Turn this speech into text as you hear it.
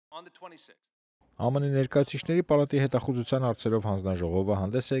ԱՄՆ ներկայացուցիչների պալատի հետախուզության հարցերով հանձնաժողովը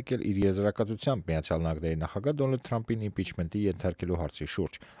հանդես է եկել իր եզրակացությամբ Միացյալ Նահանգների նախագահ Դոնալդ Թրամփին իմպիչմենտի ենթարկելու հարցի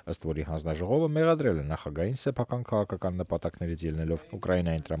շուրջ, ըստ որի հանձնաժողովը մեղադրել է նախագահին սեփական քաղաքական նպատակներից ելնելով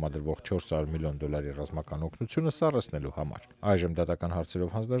Ուկրաինային տրամադրվող $400 միլիոն ռազմական օգնությունը սառեցնելու համար։ Այժմ դատական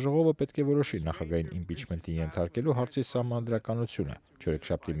հարցերով հանձնաժողովը պետք է որոշի նախագահին իմպիչմենտի ենթարկելու հարցի սահմանադրականությունը,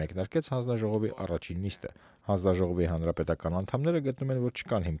 չորեքշաբթի մեկնարկեց հանձնաժողովի առաջին նիստը։ Հանձնաժողովի հանրապետական անդամները գտնում են, որ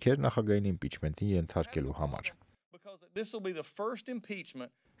չկան հիմքեր նախագահին իմպիչմենտի ենթարկելու համար։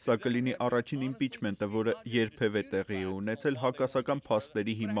 Սա կլինի առաջին իմպիչմենտը, որը երբևէ տեղի է ունեցել հակասական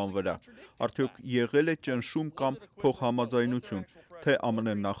փաստերի հիման վրա։ Արդյոք եղել է ճնշում կամ փոխհամաձայնություն, թե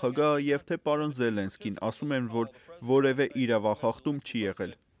ԱՄՆ նախագահը եւ թե պարոն Զելենսկին ասում են, որ որևէ իրավախախտում չի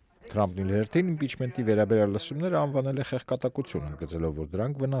եղել։ Թրամփն իր հերթին իմպիչմենտի վերաբերյալ լսումները անվանել է խեղկատակություն, ընդգծելով, որ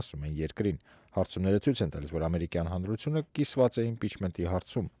դրանք վնասում են երկրին։ Հարցումները ցույց են տալիս, որ ամերիկյան հանրությունը կիսված է իմպիչմենտի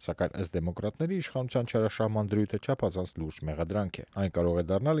հարցում, սակայն ըստ դեմոկրատների իշխանության չարաշահման դրույթը չափազանց լուրջ մեղադրանք է։ Այն կարող է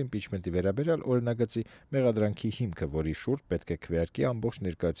դառնալ իմպիչմենտի վերաբերյալ օրինագծի մեղադրանքի հիմքը, որի շուրջ պետք է քվեարկի ամբողջ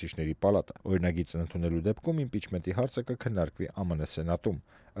ներկայացուցիչների պալատը։ Օրինագիծն ընդունելու դեպքում իմպիչմենտի հարցը կքննարկվի ԱՄՆ Սենատում։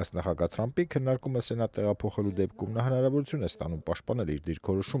 Ըստ նախագահ Թրամփի, քննարկումը Սենատ տեղափոխելու դեպքում նա հնարավորություն է ստանում պաշտպանել իր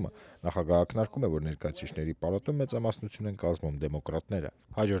դիրքորոշումը։ Նախագահը ակնարկում է, որ ներկայացուցիչների պալատում մեծամասնություն են կազմում դեմոկրատները։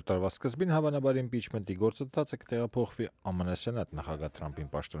 Հաջորդ տարվա սկզբին հավանաբար իմպիչմենտի գործընթացը կտեղափոխվի ԱՄՆ Սենատ նախագահ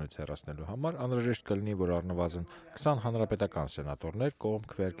Թրամփին պաշտոնից հեռացնելու համար անհրաժեշտ կլինի, որ առնվազն 20 հանրապետական սենատորներ կողմ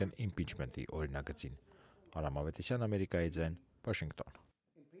քվեարկեն իմպիչմենտի օրինագծին։ Արամ Ավետիսյան, Ամերիկայի ձայն, Վաշինգտոն։